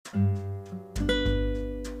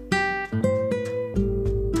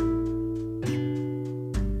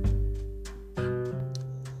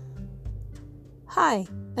Hi,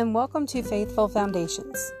 and welcome to Faithful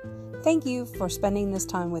Foundations. Thank you for spending this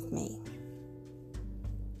time with me.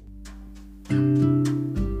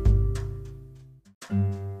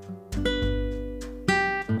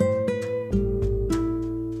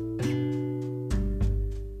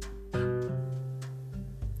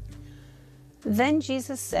 Then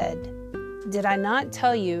Jesus said, "Did I not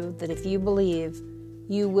tell you that if you believe,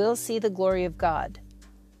 you will see the glory of God?"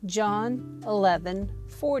 John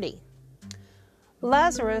 11:40.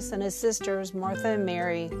 Lazarus and his sisters Martha and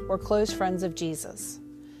Mary were close friends of Jesus.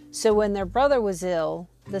 So when their brother was ill,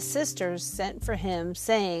 the sisters sent for him,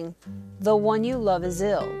 saying, "The one you love is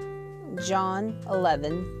ill." John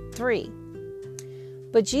 11:3.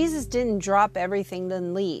 But Jesus didn't drop everything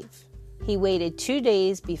then leave. He waited 2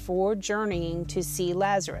 days before journeying to see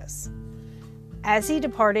Lazarus. As he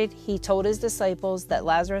departed, he told his disciples that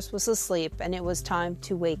Lazarus was asleep and it was time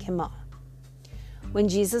to wake him up. When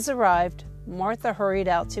Jesus arrived, Martha hurried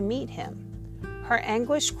out to meet him. Her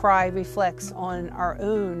anguished cry reflects on our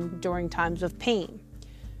own during times of pain.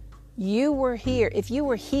 If you were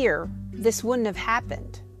here, this wouldn't have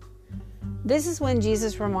happened. This is when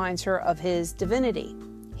Jesus reminds her of his divinity.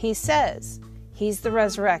 He says he's the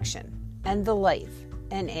resurrection and the life,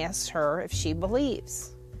 and asks her if she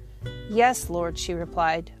believes. "Yes, Lord," she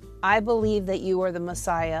replied. "I believe that you are the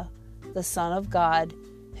Messiah, the Son of God,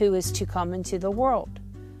 who is to come into the world."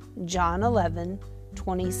 John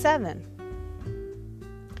 11:27.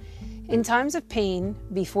 In times of pain,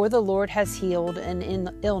 before the Lord has healed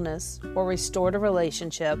an illness or restored a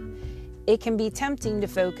relationship, it can be tempting to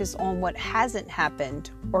focus on what hasn't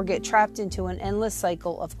happened or get trapped into an endless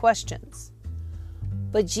cycle of questions.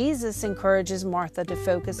 But Jesus encourages Martha to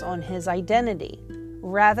focus on his identity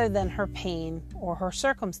rather than her pain or her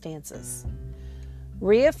circumstances.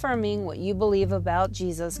 Reaffirming what you believe about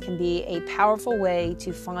Jesus can be a powerful way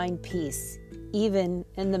to find peace, even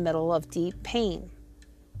in the middle of deep pain.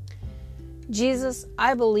 Jesus,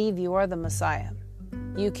 I believe you are the Messiah.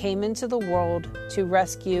 You came into the world to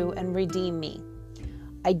rescue and redeem me.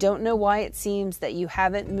 I don't know why it seems that you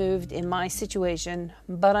haven't moved in my situation,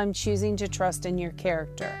 but I'm choosing to trust in your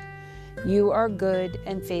character. You are good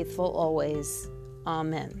and faithful always.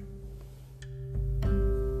 Amen.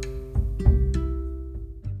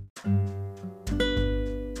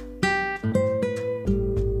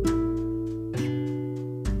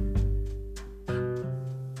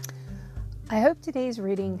 I hope today's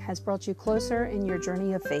reading has brought you closer in your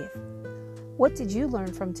journey of faith. What did you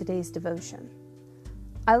learn from today's devotion?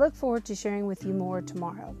 I look forward to sharing with you more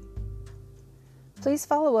tomorrow. Please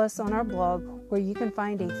follow us on our blog, where you can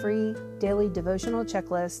find a free daily devotional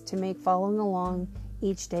checklist to make following along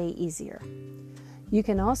each day easier. You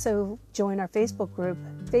can also join our Facebook group,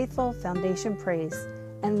 Faithful Foundation Praise,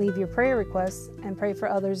 and leave your prayer requests and pray for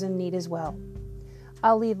others in need as well.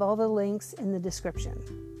 I'll leave all the links in the description.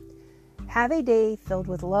 Have a day filled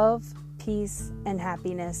with love, peace, and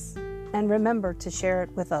happiness, and remember to share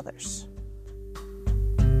it with others.